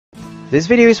This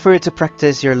video is for you to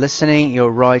practice your listening,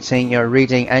 your writing, your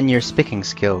reading and your speaking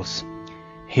skills.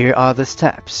 Here are the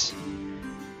steps.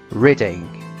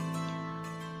 Reading.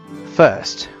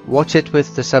 First, watch it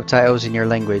with the subtitles in your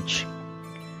language.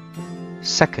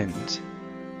 Second,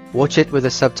 watch it with the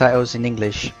subtitles in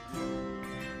English.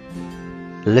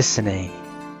 Listening.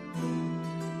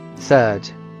 Third,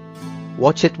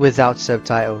 watch it without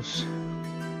subtitles.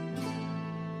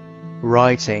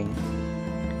 Writing.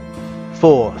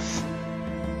 Fourth,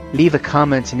 leave a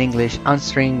comment in English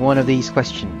answering one of these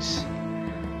questions.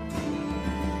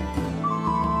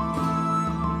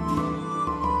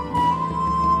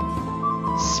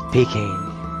 Speaking.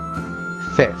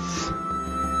 Fifth,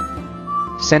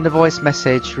 send a voice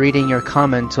message reading your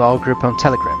comment to our group on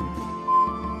Telegram.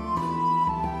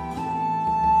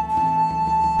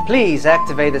 Please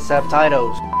activate the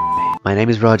subtitles. My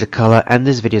name is Roger Color and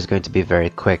this video is going to be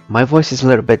very quick. My voice is a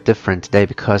little bit different today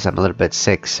because I'm a little bit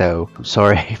sick, so I'm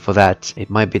sorry for that. It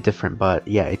might be different, but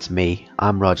yeah, it's me.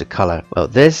 I'm Roger Color. Well,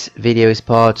 this video is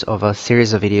part of a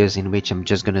series of videos in which I'm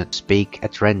just gonna speak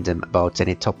at random about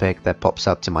any topic that pops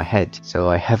up to my head. So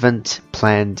I haven't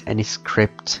planned any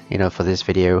script, for this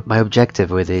video. My objective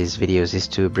with these videos is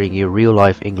to bring you real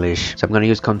life English. So I'm gonna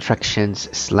use contractions,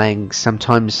 slang,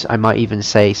 sometimes I might even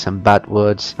say some bad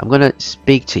words. I'm gonna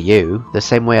speak to you the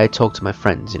same way I talk to my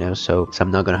friends, so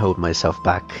I'm not gonna hold myself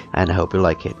back, and I hope you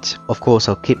like it. Of course,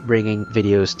 I'll keep bringing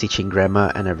videos teaching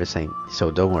grammar and everything,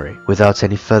 so don't worry. Without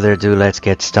any further ado, let's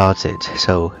get started.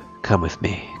 So come with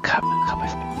me, come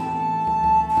with me.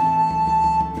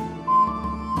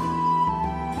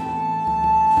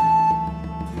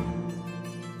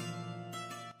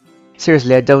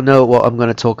 Seriously, I don't know what I'm going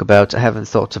to talk about. I haven't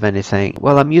thought of anything.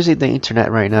 Well, I'm using the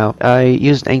internet right now. I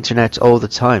use the internet all the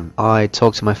time. I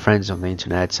talk to my friends on the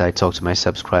internet. I talk to my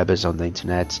subscribers on the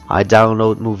internet. I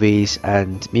download movies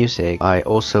and music. I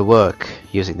also work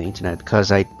using the internet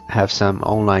because I have some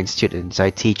online students. I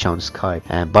teach on Skype.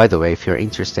 And by the way, if you're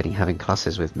interested in having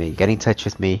classes with me, get in touch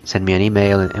with me, send me an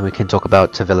email and we can talk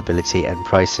about availability and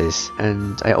prices.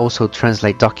 And I also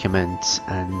translate documents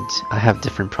and I have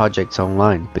different projects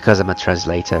online because I'm a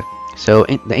translator. So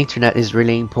the internet is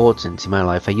really important in my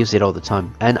life. I use it all the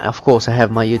time, and of course I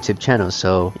have my YouTube channel.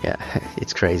 So yeah,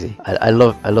 it's crazy. I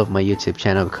love my YouTube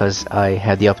channel because I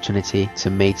had the opportunity to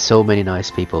meet so many nice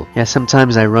people. Yeah,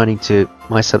 sometimes I run into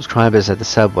my subscribers at the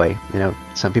subway.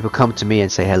 Some people come to me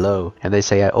and say hello, and they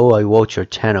say, "Oh, I watch your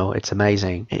channel. It's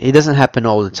amazing." It doesn't happen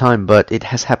all the time, but it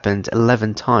has happened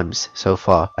 11 times so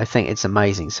far. I think it's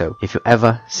amazing. So if you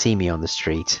ever see me on the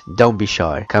street, don't be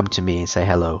shy. Come to me and say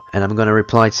hello, and I'm gonna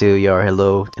reply to your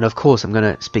hello, and of course I'm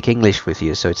gonna speak English with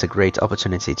you, so it's a great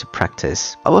opportunity to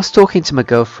practice. I was talking to my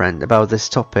girlfriend about this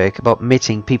topic, about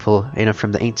meeting people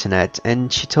from the internet,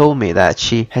 and she told me that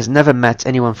she has never met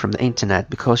anyone from the internet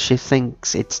because she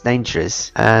thinks it's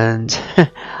dangerous. And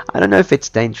I don't know if it's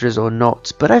dangerous or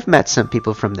not, but I've met some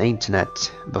people from the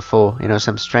internet before,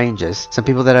 some strangers, some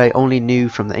people that I only knew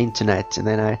from the internet,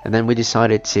 and then we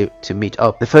decided to meet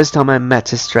up. The first time I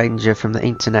met a stranger from the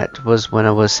internet was when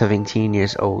I was 17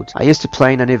 years old. I used to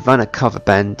play in a Nirvana cover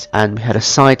band, and we had a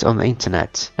site on the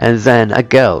internet, and then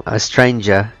a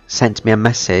stranger sent me a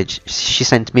message. She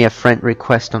sent me a friend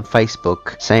request on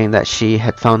Facebook saying that she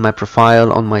had found my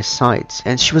profile on my site,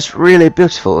 and she was really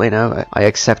beautiful. I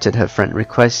accepted her friend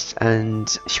request and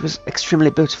she was extremely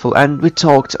beautiful, and we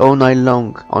talked all night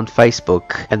long on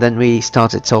Facebook, and then we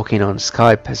started talking on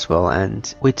Skype as well,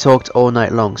 and we talked all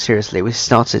night long. Seriously, we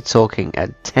started talking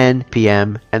at 10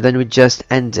 p.m. and then we just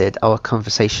ended our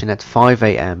conversation at 5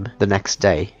 a.m. the next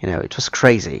day. It was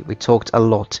crazy. We talked a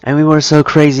lot, and we were so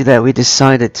crazy that we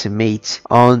decided to meet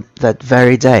on that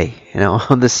very day,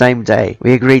 on the same day.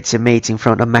 We agreed to meet in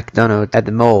front of McDonald's at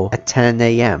the mall at 10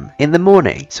 a.m. in the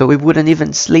morning, so we wouldn't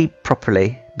even sleep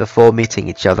properly before meeting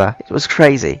each other. It was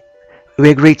crazy.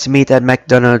 We agreed to meet at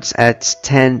McDonald's at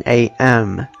 10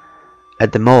 a.m.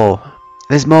 at the mall.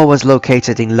 This mall was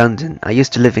located in London. I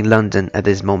used to live in London at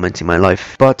this moment in my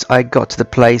life, but I got to the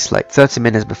place like 30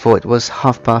 minutes before. It was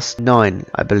 9:30,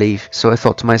 I believe. So I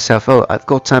thought to myself, oh, I've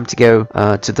got time to go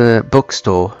to the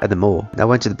bookstore at the mall. I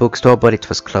went to the bookstore, but it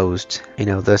was closed.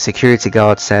 The security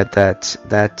guard said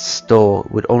that store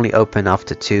would only open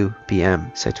after 2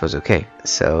 p.m. So it was okay.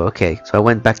 So I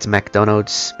went back to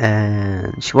McDonald's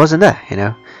and she wasn't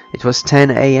there, It was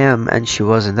 10 a.m. and she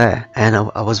wasn't there, and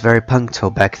I was very punctual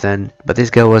back then, but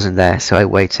this girl wasn't there, so I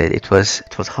waited. It was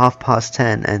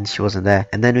 10:30 and she wasn't there,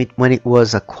 and then when it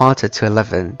was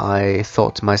 11:15, I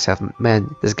thought to myself,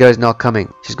 man, this girl is not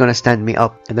coming. She's gonna stand me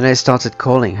up. And then I started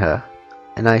calling her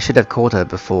and I should have called her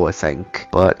before, I think,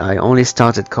 but I only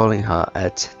started calling her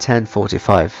at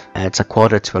 10:45, and it's a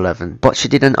quarter to 11, but she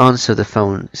didn't answer the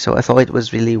phone, so I thought it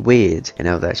was really weird, you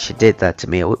know, that she did that to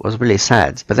me. It was really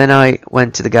sad. But then I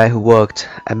went to the guy who worked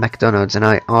at McDonald's and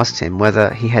I asked him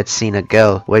whether he had seen a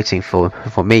girl waiting for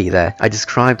me there. I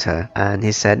described her, and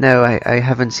he said, no, I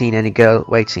haven't seen any girl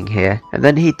waiting here. And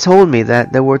then he told me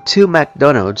that there were 2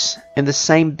 McDonald's in the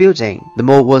same building. The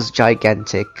mall was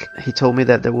gigantic. He told me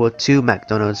that there were 2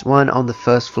 McDonald's, one on the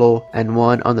 1st floor and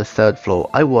one on the 3rd floor.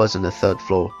 I was on the 3rd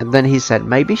floor. And then he said,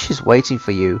 maybe she's waiting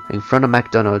for you in front of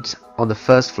McDonald's on the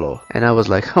 1st floor. And I was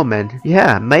like, oh man,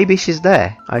 yeah, maybe she's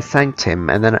there. I thanked him,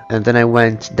 and then I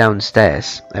went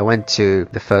downstairs. I went to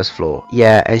the 1st floor.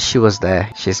 Yeah, and she was there.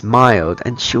 She smiled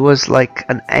and she was like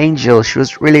an angel. She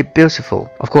was really beautiful.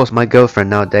 Of course, my girlfriend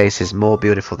nowadays is more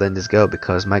beautiful than this girl,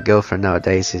 because my girlfriend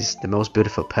nowadays is the most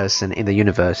beautiful person in the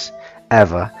universe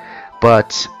ever.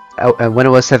 But when I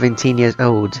was 17 years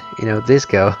old, you know, this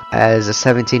girl, as a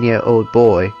 17-year-old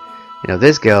boy, you know,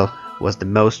 this girl was the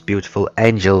most beautiful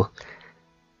angel,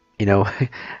 you know,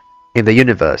 in the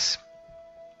universe.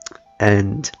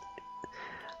 And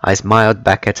I smiled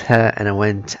back at her, and I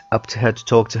went up to her to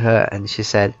talk to her, and she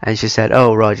said,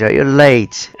 oh Roger, you're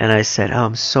late. And I said, oh,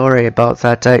 I'm sorry about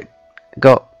that. I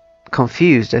got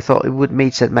confused. I thought we would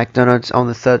meet at McDonald's on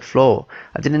the 3rd floor.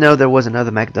 I didn't know there was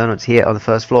another McDonald's here on the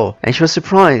 1st floor. And she was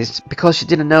surprised because she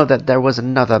didn't know that there was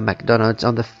another McDonald's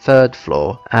on the 3rd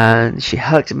floor. And she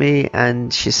hugged me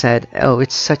and she said, oh,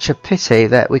 it's such a pity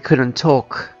that we couldn't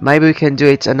talk. Maybe we can do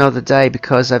it another day,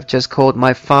 because I've just called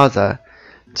my father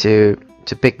to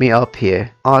pick me up here.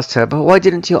 Asked her, but why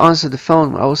didn't you answer the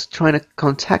phone? I was trying to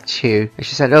contact you. And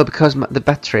she said, oh, because the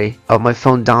battery of my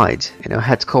phone died. You know, I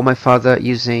had to call my father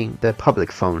using the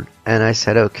public phone. And I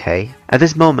said, okay. At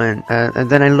this moment, and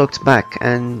then I looked back,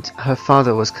 and her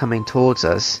father was coming towards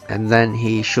us, and then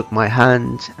he shook my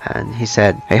hand and he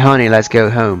said, hey honey, let's go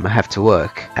home, I have to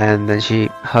work. And then she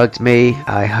hugged me,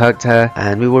 I hugged her,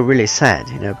 and we were really sad,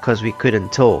 you know, because we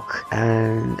couldn't talk.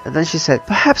 And then she said,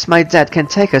 perhaps my dad can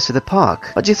take us to the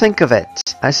park. What do you think of it?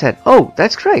 I said, oh,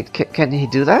 that's great. Can he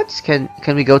do that?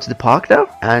 Can we go to the park now?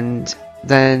 And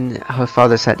then her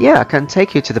father said, yeah, I can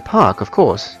take you to the park, of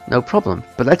course, no problem,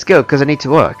 but let's go because I need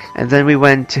to work. And then we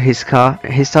went to his car.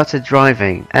 He started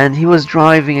driving, and he was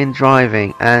driving and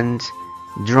driving and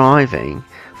driving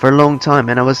for a long time,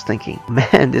 and I was thinking,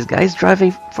 man, this guy's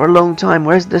driving for a long time.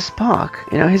 Where's this park?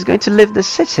 You know, he's going to leave the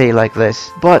city like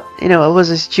this. But, you know, I was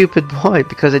a stupid boy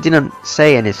because I didn't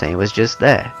say anything. I was just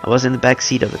there. I was in the back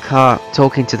seat of the car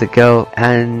talking to the girl,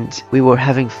 and we were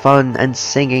having fun and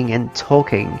singing and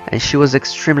talking, and she was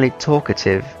extremely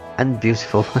talkative and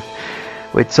beautiful.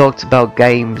 We talked about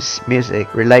games,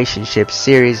 music, relationships,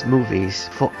 series, movies.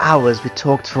 For hours, we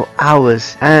talked for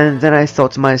hours. And then I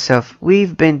thought to myself,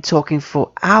 we've been talking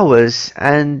for hours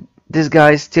and this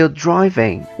guy is still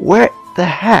driving. Where the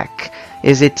heck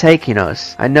is it taking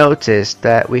us? I noticed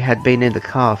that we had been in the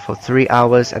car for 3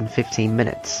 hours and 15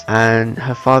 minutes. And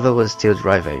her father was still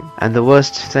driving. And the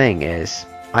worst thing is,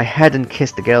 I hadn't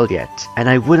kissed the girl yet. And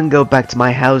I wouldn't go back to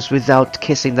my house without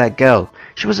kissing that girl.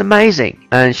 She was amazing.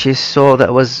 And she saw that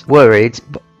I was worried,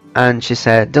 and she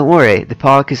said, don't worry, the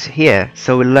park is here.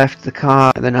 So we left the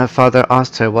car, and then her father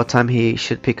asked her what time he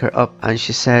should pick her up, and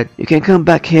she said, you can come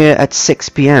back here at 6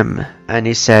 p.m. And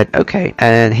he said, okay.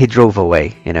 And he drove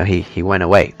away, you know, he went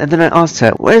away. And then I asked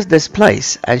her, where's this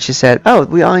place? And she said, oh,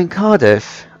 we are in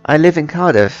Cardiff. I live in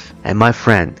Cardiff. And my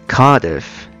friend,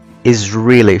 Cardiff is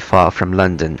really far from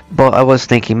London. But I was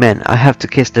thinking, man, I have to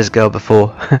kiss this girl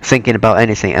before thinking about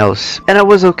anything else. And I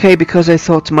was okay because I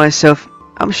thought to myself,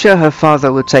 I'm sure her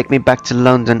father will take me back to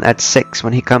London at 6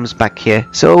 when he comes back here.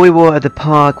 So we were at the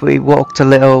park, we walked a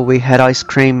little, we had ice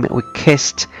cream, we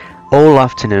kissed all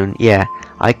afternoon. Yeah,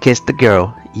 I kissed the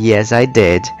girl. Yes, I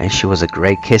did. And she was a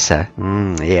great kisser.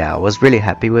 Yeah, I was really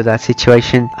happy with that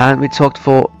situation. And we talked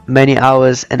for many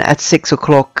hours, and at 6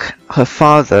 o'clock her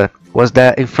father was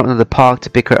there in front of the park to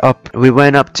pick her up. We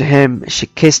went up to him, she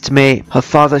kissed me, her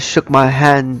father shook my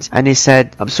hand, and he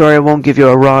said, I'm sorry I won't give you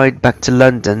a ride back to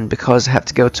London because I have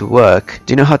to go to work.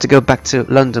 Do you know how to go back to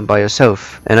London by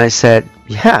yourself? And I said,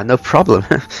 yeah, no problem.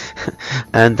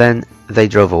 And then they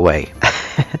drove away.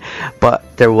 But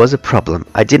there was a problem.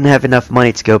 I didn't have enough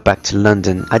money to go back to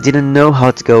London. I didn't know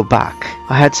how to go back.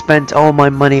 I had spent all my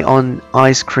money on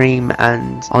ice cream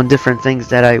and on different things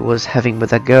that I was having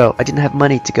with a girl. I didn't have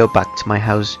money to go back to my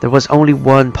house. There was only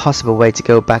one possible way to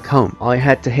go back home. I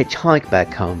had to hitchhike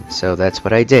back home. So that's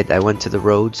what I did. I went to the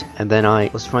roads and then I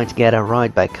was trying to get a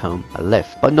ride back home. I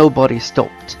left, but nobody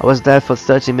stopped. I was there for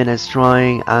 30 minutes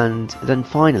trying, and then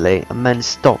finally a man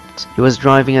stopped. He was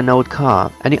driving an old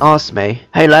car and he asked me,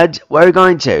 "Hey lad, where are you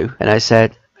going to?" And I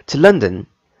said, "To London."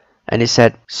 And he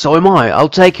said, "So am I, I'll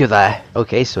take you there."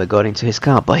 Okay, so I got into his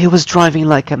car, but he was driving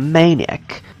like a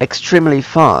maniac, extremely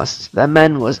fast. That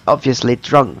man was obviously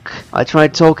drunk. I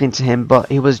tried talking to him, but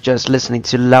he was just listening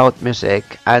to loud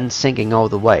music and singing all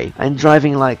the way, and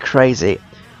driving like crazy.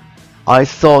 I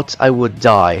thought I would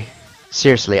die.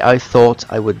 Seriously, I thought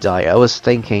I would die. I was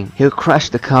thinking, he'll crash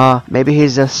the car, maybe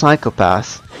he's a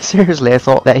psychopath. Seriously, I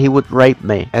thought that he would rape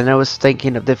me, and I was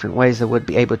thinking of different ways I would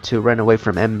be able to run away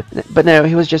from him. But no,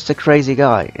 he was just a crazy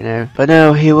guy, you know. But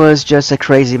no, he was just a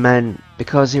crazy man,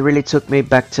 because he really took me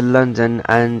back to London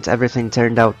and everything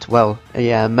turned out well.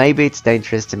 Yeah, maybe it's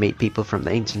dangerous to meet people from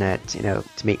the internet, you know,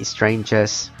 to meet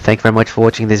strangers. Thank you very much for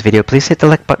watching this video. Please hit the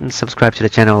like button, subscribe to the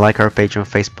channel, like our page on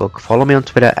Facebook, follow me on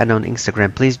Twitter and on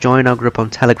Instagram. Please join our group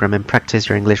on Telegram and practice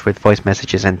your English with voice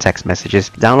messages and text messages.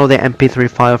 Download the MP3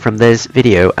 file from this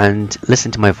video and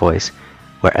listen to my voice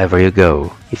wherever you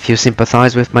go. If you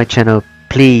sympathize with my channel,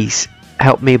 please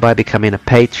help me by becoming a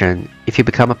patron. If you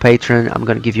become a patron, I'm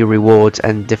going to give you rewards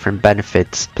and different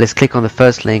benefits. Please click on the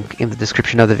first link in the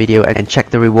description of the video and check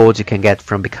the rewards you can get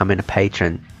from becoming a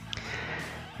patron.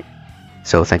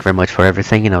 So thank you very much for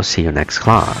everything, and I'll see you next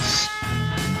class.